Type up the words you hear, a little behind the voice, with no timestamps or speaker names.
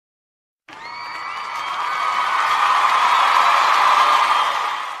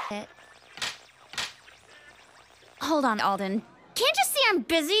Hold on, Alden. Can't you see I'm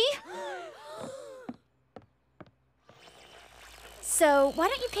busy? So, why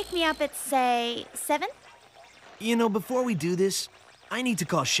don't you pick me up at, say, 7? You know, before we do this, I need to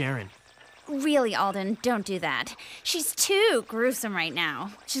call Sharon. Really, Alden, don't do that. She's too gruesome right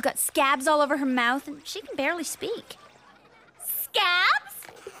now. She's got scabs all over her mouth, and she can barely speak. Scabs?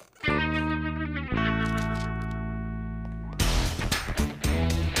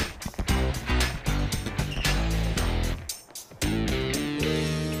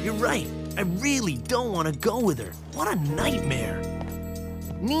 You're right. I really don't want to go with her. What a nightmare.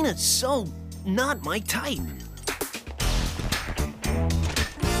 Nina's so not my type.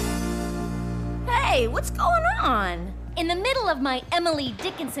 Hey, what's going on? In the middle of my Emily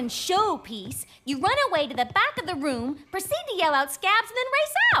Dickinson showpiece, you run away to the back of the room, proceed to yell out scabs, and then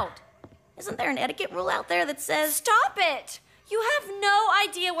race out. Isn't there an etiquette rule out there that says... Stop it! You have no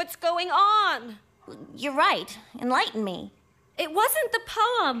idea what's going on. You're right. Enlighten me. It wasn't the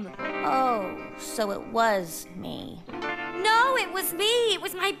poem. Oh, so it was me. No, it was me. It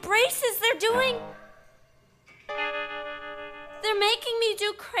was my braces. They're making me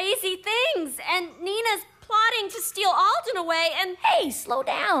do crazy things, and Nina's plotting to steal Alden away, and... Hey, slow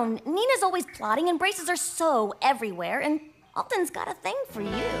down. Nina's always plotting, and braces are so everywhere, and Alden's got a thing for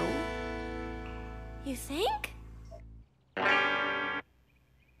you. You think?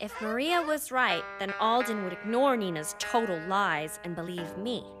 If Maria was right, then Alden would ignore Nina's total lies and believe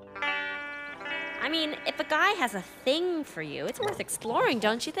me. I mean, if a guy has a thing for you, it's worth exploring,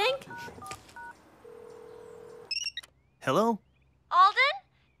 don't you think? Hello? Alden?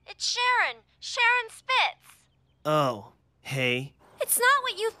 It's Sharon. Sharon Spitz. Oh, hey. It's not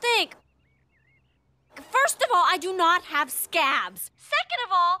what you think. First of all, I do not have scabs. Second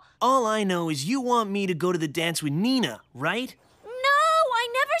of All I know is you want me to go to the dance with Nina, right? no, I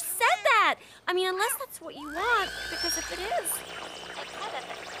never said that. I mean, unless that's what you want, because if it is, I get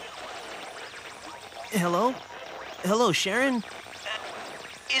it. Hello? Hello, Sharon?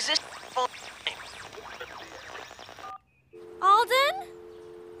 Is this... Alden?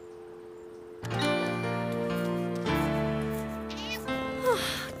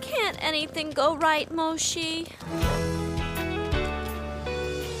 Can't anything go right, Moshi?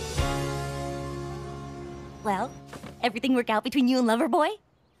 Well, everything work out between you and Loverboy?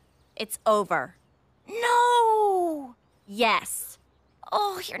 It's over. No! Yes.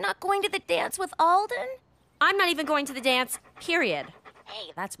 Oh, you're not going to the dance with Alden? I'm not even going to the dance, period.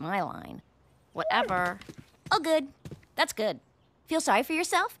 Hey, that's my line. Whatever. Oh, good. That's good. Feel sorry for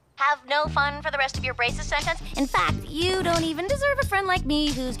yourself? Have no fun for the rest of your braces sentence? In fact, you don't even deserve a friend like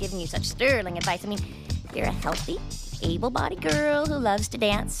me who's giving you such sterling advice. I mean, you're a healthy, able-bodied girl who loves to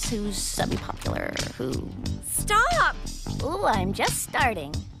dance, who's semi-popular, who... Stop! Ooh, I'm just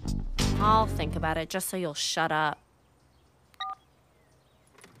starting. I'll think about it just so you'll shut up.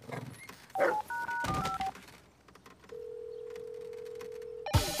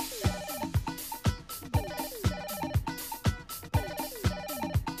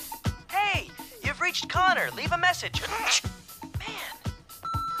 Hey, you've reached Connor. Leave a message. Man.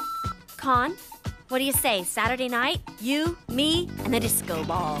 Con, what do you say? Saturday night, you, me, and the disco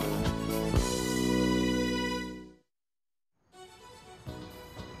ball.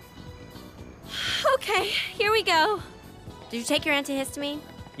 Okay, here we go. Did you take your antihistamine?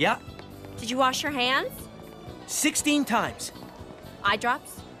 Yeah, Did you wash your hands? 16 times. Eye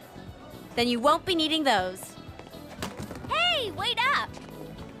drops? Then you won't be needing those. Hey, wait up!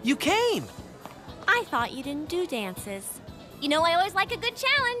 You came. I thought you didn't do dances. You know I always like a good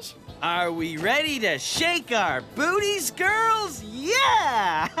challenge. Are we ready to shake our booties, girls?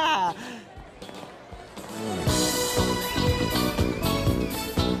 Yeah!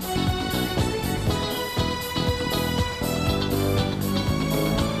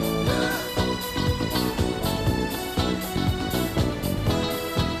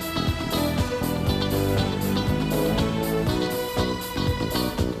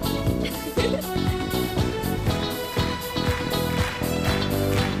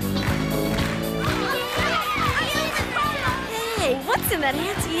 Hey, what's in that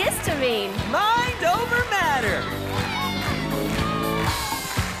antihistamine? Mind over matter.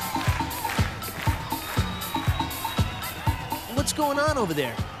 What's going on over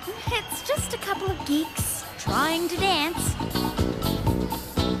there? It's just a couple of geeks trying to dance.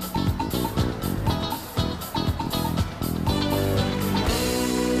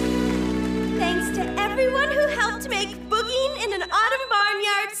 Thanks to everyone who helped make boogieing in an autumn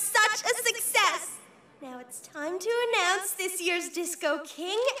barnyard such a success. Now it's time to announce this year's disco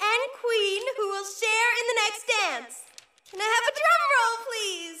king and queen who will share in the next dance. Can I have a drum